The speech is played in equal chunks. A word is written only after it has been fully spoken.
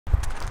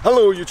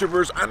Hello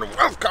YouTubers and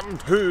welcome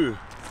to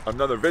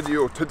another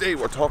video. Today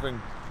we're talking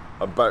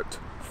about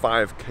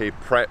 5k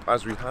prep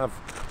as we have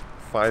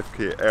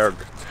 5k erg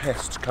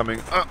tests coming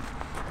up.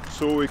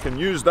 So we can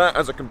use that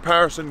as a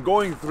comparison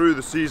going through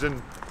the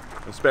season,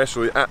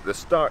 especially at the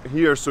start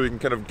here, so you can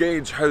kind of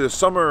gauge how the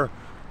summer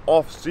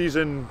off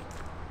season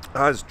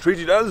has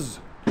treated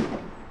us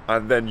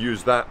and then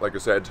use that, like I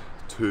said,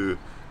 to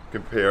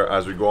compare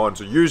as we go on.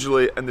 So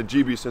usually in the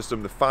GB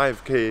system the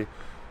 5k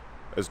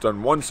is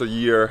done once a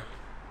year,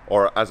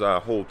 or as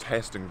a whole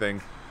testing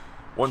thing,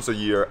 once a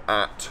year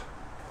at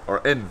or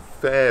in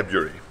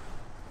February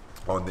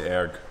on the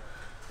erg.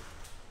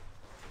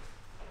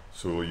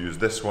 So we'll use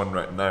this one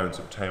right now in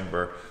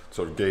September to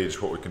sort of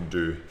gauge what we can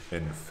do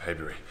in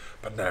February.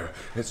 But now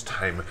it's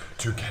time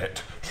to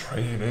get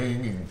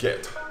training and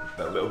get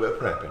that little bit of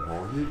prepping,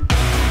 won't you?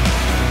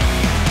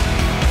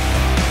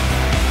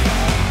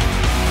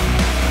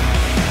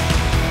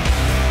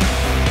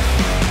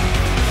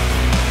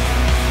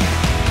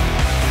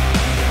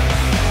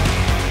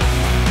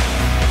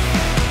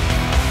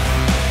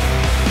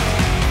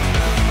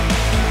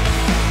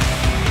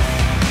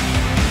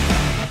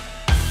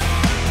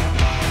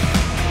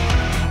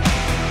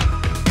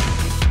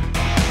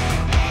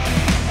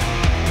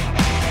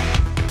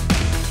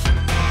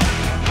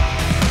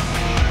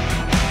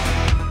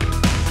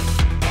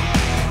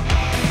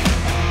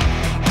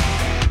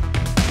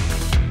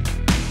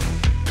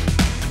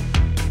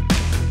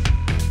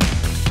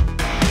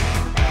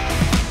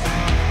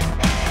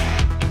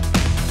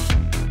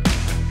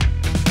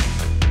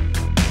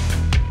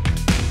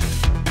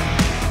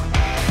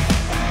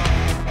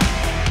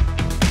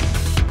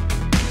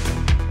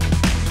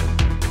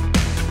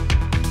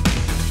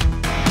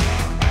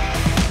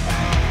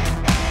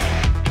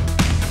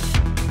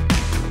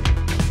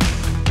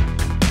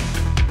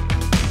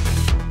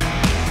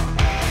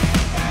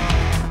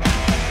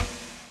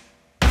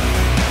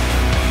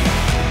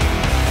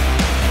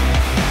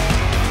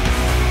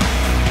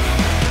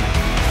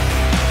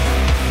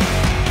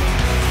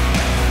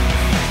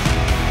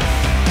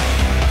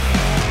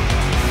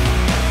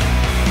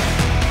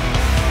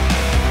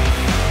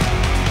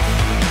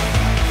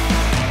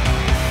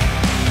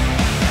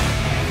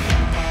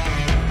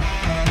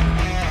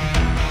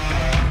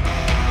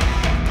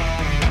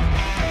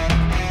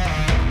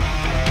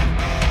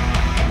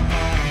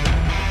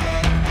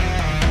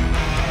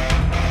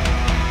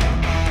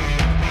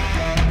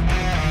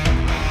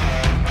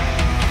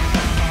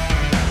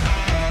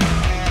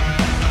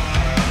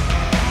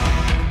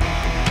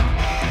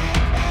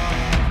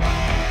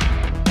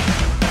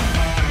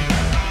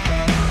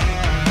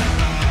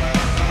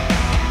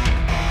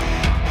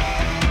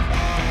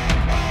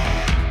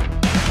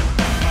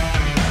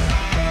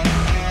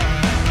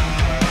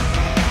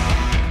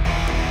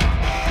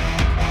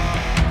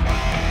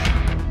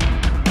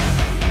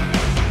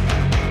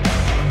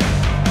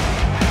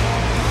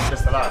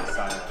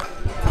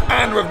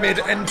 And we've made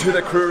it into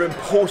the crew room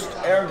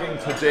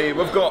post-erging today.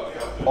 We've got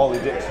Ollie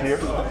Dix here.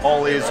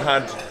 Ollie's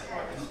had,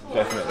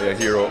 definitely a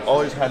hero,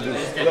 Ollie's had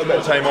his little bit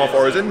of time off,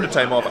 or is in the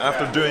time off,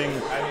 after doing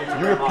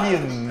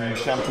European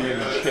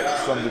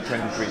Championships under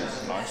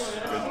 23s. Nice,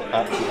 good.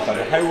 Absolutely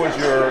fantastic. How was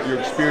your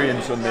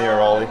experience on there,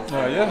 Ollie?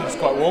 Yeah, it's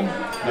quite warm.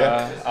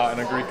 Yeah. Out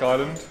in a Greek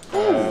island.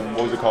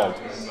 What was it called?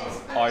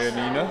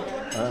 Ionina.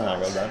 Ah,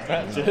 well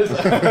done. Cheers.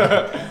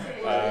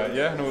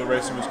 Yeah, and all the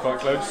racing was quite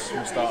close.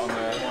 We start on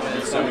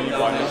the semi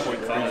by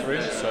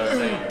 0.33,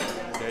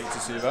 so great to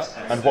see that.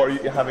 And what are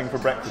you having for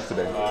breakfast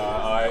today?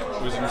 I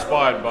was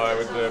inspired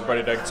with the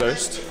breaded egg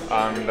toast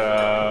and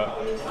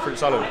fruit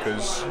salad,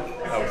 because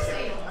health.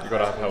 You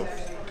gotta have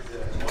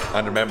health.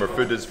 And remember,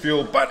 food is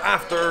fuel, but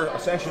after a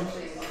session,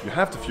 you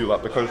have to fuel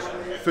up because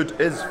food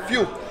is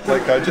fuel,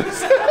 like I just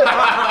said.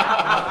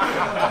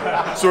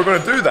 So we're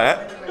going to do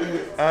that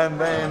and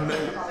then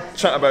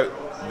chat about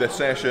the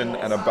session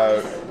and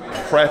about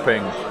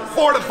prepping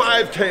for the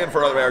 5k and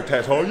for other erg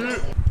tests. Oh yeah!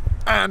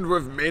 And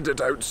we've made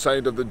it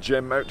outside of the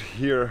gym, out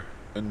here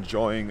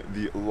enjoying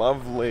the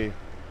lovely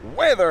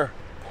weather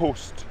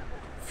post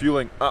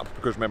fueling up,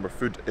 because remember,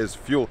 food is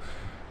fuel.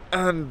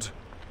 And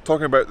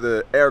talking about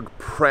the erg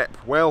prep,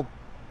 well,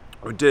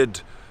 we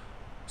did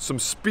some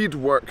speed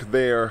work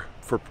there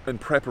in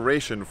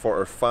preparation for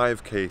our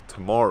 5k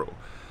tomorrow.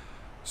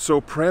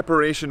 So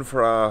preparation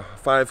for a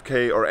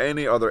 5k or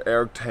any other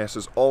erg test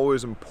is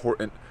always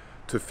important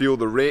to feel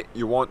the rate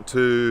you want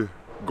to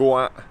go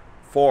at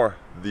for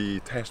the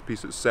test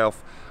piece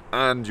itself,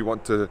 and you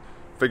want to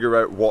figure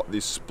out what the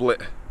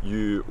split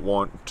you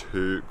want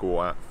to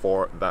go at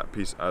for that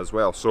piece as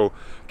well. So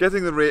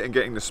getting the rate and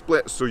getting the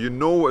split so you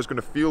know what it's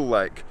going to feel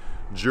like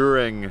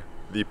during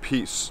the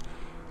piece.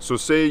 So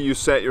say you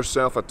set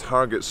yourself a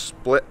target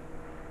split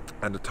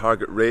and a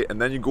target rate,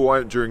 and then you go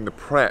out during the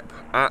prep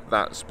at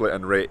that split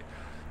and rate,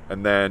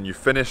 and then you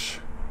finish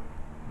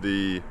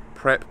the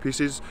prep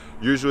pieces.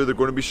 Usually they're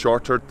going to be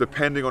shorter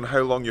depending on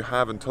how long you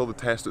have until the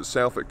test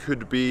itself. It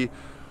could be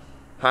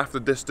half the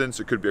distance,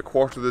 it could be a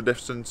quarter of the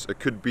distance, it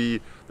could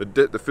be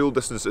the full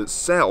distance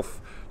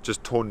itself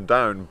just toned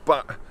down,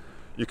 but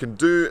you can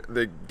do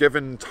the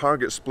given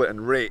target split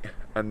and rate,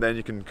 and then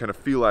you can kind of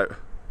feel out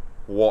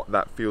what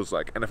that feels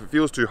like. And if it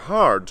feels too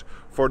hard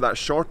for that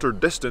shorter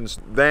distance,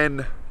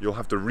 then you'll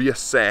have to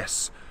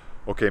reassess.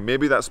 Okay,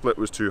 maybe that split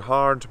was too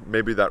hard,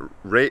 maybe that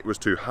rate was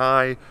too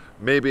high,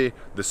 maybe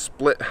the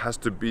split has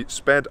to be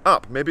sped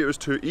up, maybe it was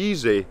too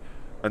easy,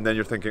 and then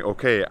you're thinking,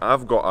 okay,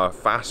 I've got a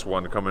fast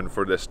one coming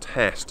for this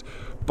test.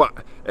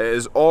 But it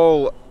is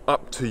all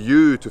up to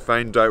you to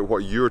find out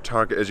what your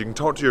target is. You can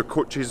talk to your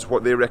coaches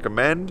what they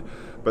recommend,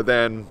 but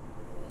then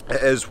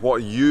it is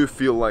what you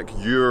feel like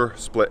your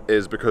split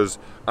is, because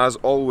as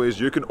always,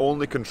 you can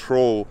only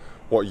control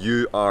what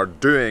you are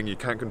doing. You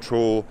can't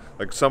control,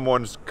 like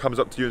someone comes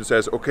up to you and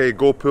says, okay,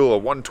 go pull a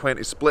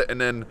 120 split,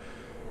 and then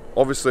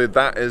obviously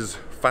that is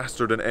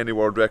faster than any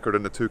world record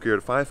in the 2K or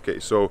the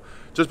 5K. So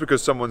just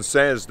because someone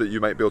says that you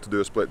might be able to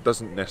do a split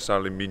doesn't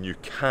necessarily mean you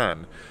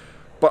can.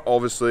 But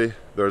obviously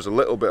there's a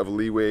little bit of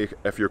leeway.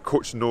 If your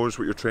coach knows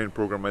what your training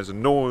program is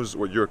and knows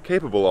what you're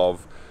capable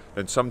of,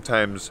 then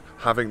sometimes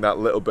having that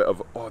little bit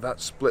of, oh, that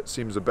split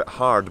seems a bit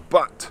hard,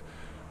 but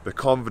the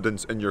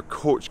confidence in your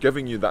coach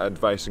giving you that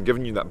advice and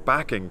giving you that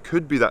backing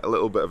could be that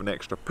little bit of an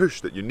extra push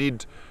that you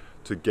need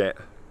to get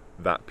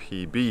that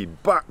PB.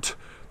 But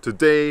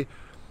today,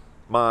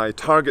 my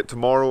target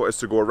tomorrow is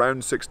to go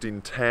around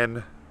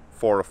 16:10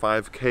 for a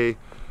 5K,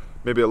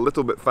 maybe a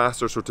little bit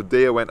faster. So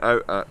today I went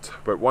out at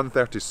about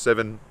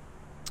 1:37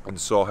 and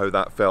saw how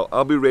that felt.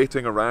 I'll be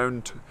rating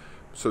around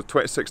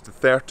 26 to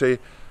 30,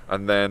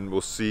 and then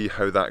we'll see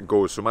how that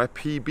goes. So my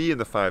PB in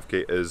the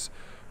 5K is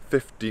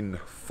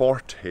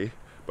 15:40,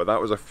 but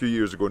that was a few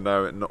years ago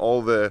now, and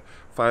all the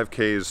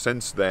 5Ks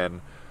since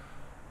then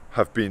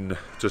have been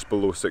just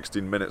below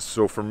 16 minutes.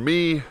 So for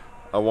me,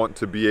 I want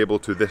to be able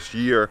to this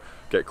year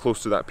get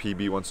close to that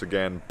PB once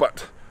again,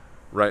 but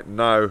right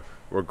now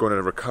we're going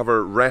to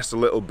recover, rest a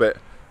little bit,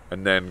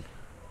 and then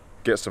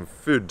get some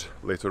food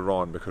later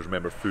on, because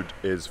remember, food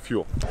is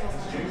fuel.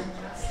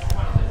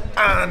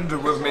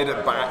 And we've made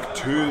it back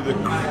to the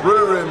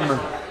crew room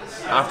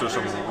after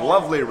some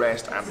lovely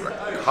rest and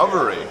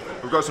recovery.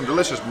 We've got some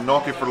delicious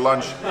gnocchi for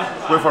lunch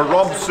with a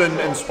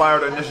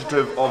Robson-inspired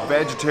initiative of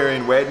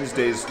vegetarian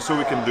Wednesdays so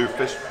we can do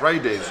fish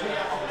Fridays.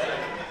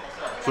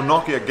 So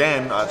gnocchi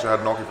again. I actually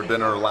had gnocchi for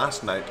dinner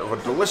last night of a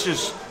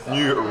delicious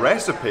new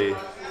recipe.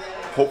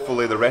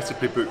 Hopefully the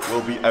recipe book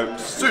will be out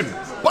soon.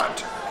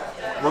 But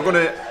we're going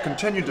to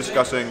continue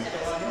discussing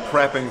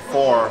prepping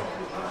for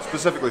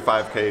specifically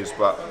 5Ks,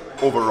 but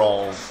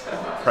overall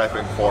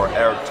prepping for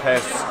erg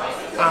tests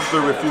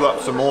after we fuel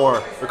up some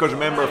more, because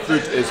remember,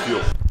 food is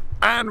fuel.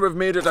 And we've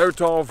made it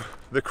out of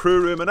the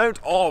crew room and out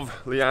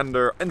of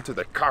Leander into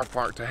the car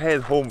park to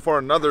head home for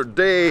another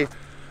day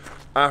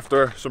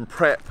after some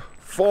prep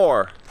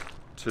for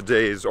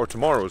today's or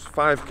tomorrow's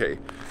 5K.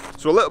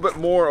 So a little bit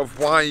more of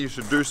why you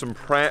should do some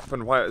prep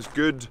and why it's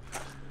good.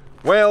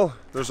 Well,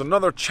 there's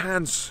another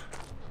chance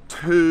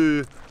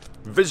to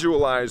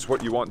visualize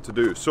what you want to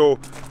do. So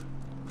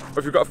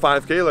if you've got a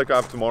 5K like I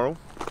have tomorrow,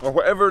 or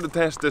whatever the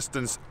test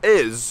distance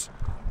is,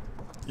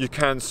 you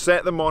can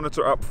set the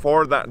monitor up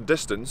for that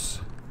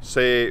distance.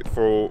 Say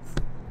for,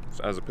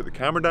 as I put the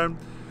camera down,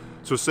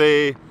 so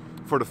say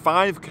for the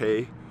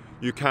 5K,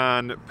 you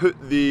can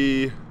put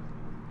the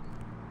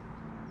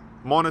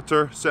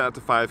monitor set it to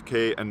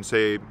 5K and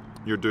say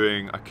you're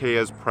doing a K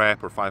as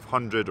prep, or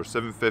 500 or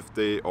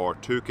 750 or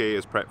 2K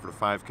as prep for the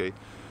 5K.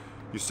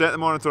 You set the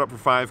monitor up for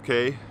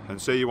 5K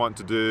and say you want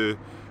to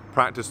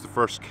practice the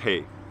first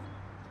K.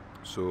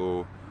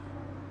 So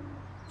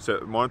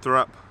set the monitor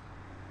up,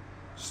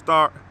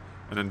 start,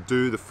 and then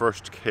do the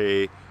first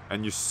K,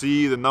 and you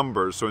see the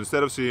numbers. So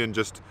instead of seeing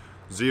just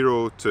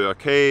 0 to a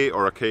K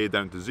or a K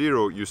down to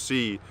 0, you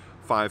see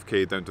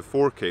 5K down to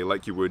 4K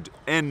like you would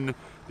in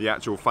the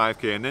actual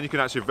 5K, and then you can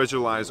actually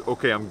visualize,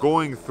 okay, I'm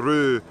going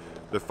through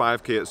the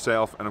 5K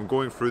itself and I'm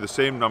going through the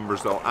same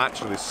numbers that I'll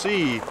actually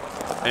see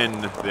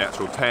in the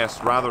actual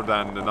test, rather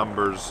than the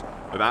numbers,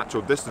 the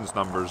actual distance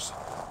numbers,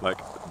 like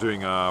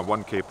doing a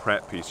 1K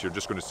prep piece. You're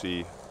just going to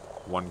see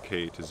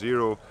 1K to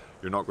 0,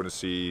 you're not going to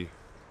see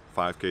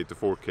 5K to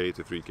 4K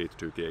to 3K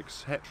to 2K,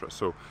 etc.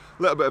 So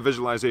a little bit of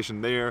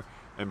visualization there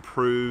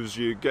improves,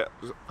 you get,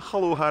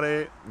 hello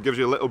Harry, gives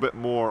you a little bit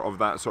more of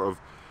that sort of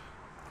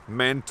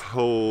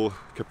mental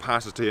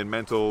capacity and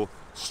mental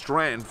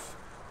strength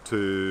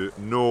to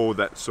know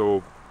that,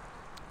 so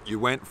you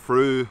went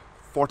through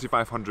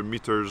 4,500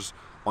 meters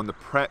on the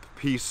prep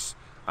piece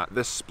at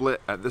this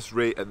split, at this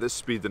rate, at this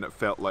speed, and it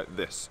felt like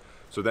this.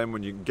 So then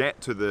when you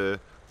get to the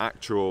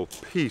actual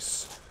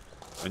piece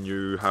and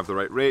you have the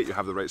right rate, you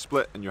have the right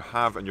split, and you're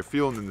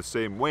feeling in the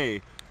same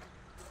way,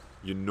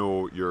 you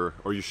know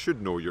you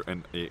should know you're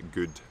in a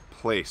good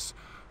place.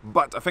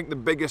 But I think the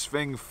biggest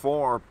thing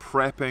for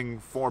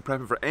prepping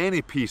for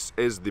any piece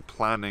is the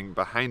planning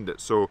behind it.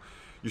 So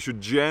you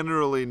should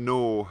generally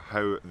know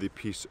how the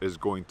piece is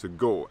going to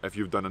go if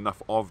you've done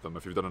enough of them,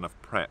 if you've done enough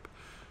prep.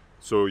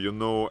 So you'll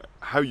know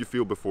how you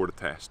feel before the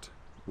test.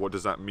 What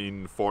does that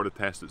mean for the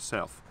test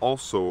itself?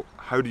 Also,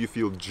 how do you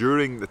feel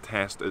during the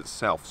test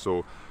itself?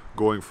 So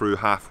going through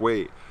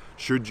halfway.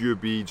 Should you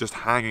be just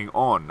hanging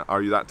on?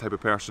 Are you that type of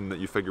person that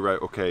you figure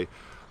out, okay,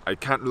 I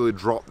can't really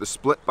drop the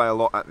split by a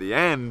lot at the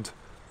end,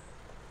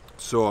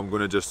 so I'm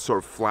going to just sort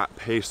of flat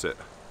pace it?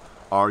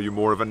 Are you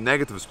more of a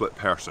negative split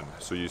person?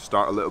 So you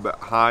start a little bit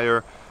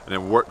higher and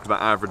then work the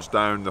average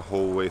down the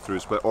whole way through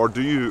split? Or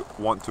do you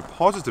want to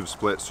positive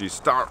split, so you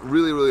start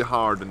really, really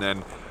hard and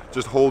then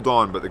just hold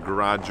on, but the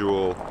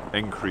gradual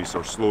increase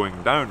or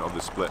slowing down of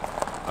the split?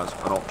 That's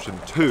an option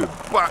too.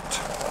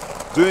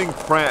 But doing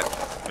prep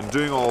and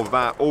doing all of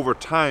that over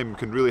time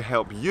can really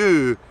help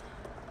you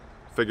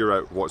figure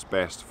out what's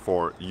best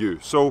for you.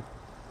 So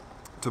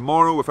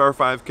tomorrow with our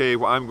 5K,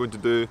 what I'm going to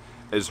do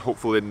is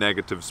hopefully a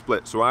negative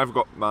split. So I've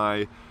got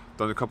done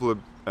a couple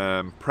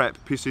of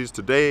prep pieces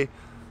today,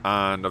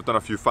 and I've done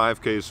a few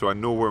 5Ks, so I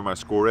know where my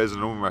score is, I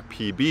know where my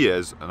PB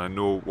is, and I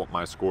know what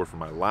my score for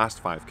my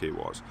last 5K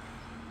was.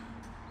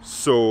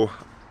 So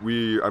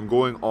I'm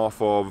going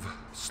off of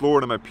slower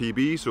than my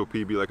PB, so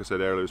PB, like I said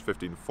earlier, is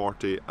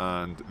 15:40,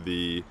 and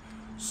the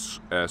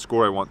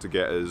score I want to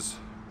get is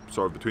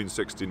sort of between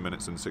 16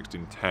 minutes and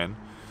 16:10.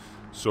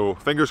 So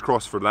fingers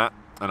crossed for that,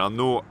 and I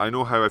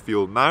know how I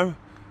feel now,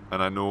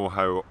 and I know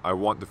how I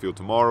want to feel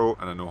tomorrow,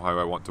 and I know how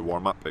I want to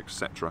warm up,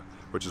 etc.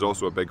 Which is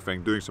also a big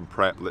thing. Doing some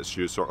prep lets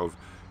you sort of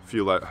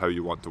feel out how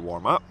you want to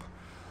warm up.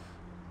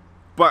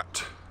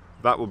 But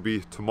that will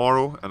be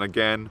tomorrow, and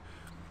again,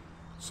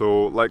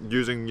 so like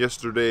using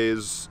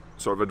yesterday's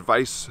sort of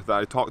advice that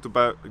I talked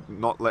about,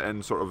 not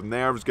letting sort of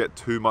nerves get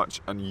too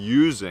much, and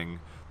using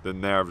the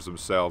nerves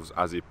themselves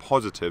as a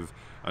positive,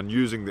 and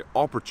using the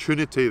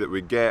opportunity that we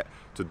get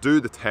to do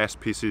the test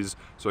pieces.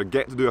 So I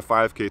get to do a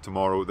 5K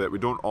tomorrow that we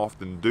don't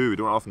often do, we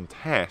don't often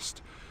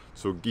test.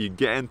 So you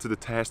get into the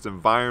test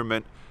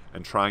environment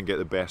and try and get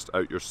the best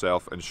out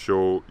yourself, and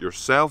show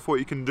yourself what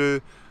you can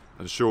do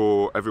and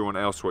show everyone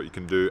else what you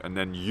can do, and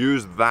then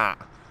use that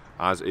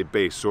as a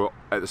base. So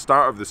at the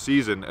start of the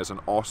season, it's an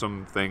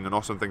awesome thing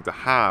to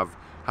have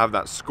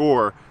that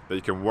score that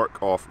you can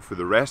work off for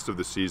the rest of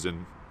the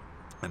season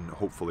and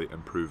hopefully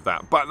improve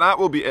that. But that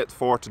will be it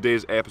for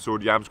today's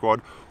episode, Yam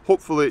Squad.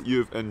 Hopefully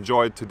you've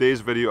enjoyed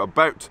today's video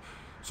about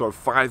sort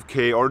of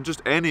 5K, or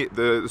just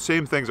the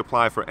same things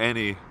apply for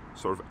any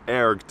sort of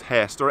erg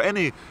test, or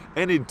any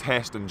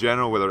test in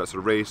general, whether it's a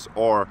race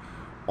or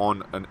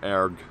on an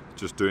erg,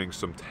 just doing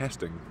some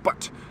testing.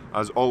 But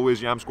as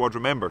always, Yam Squad,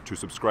 remember to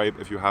subscribe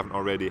if you haven't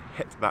already,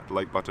 hit that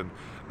like button,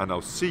 and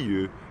I'll see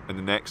you in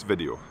the next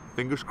video.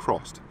 Fingers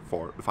crossed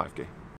for the 5K.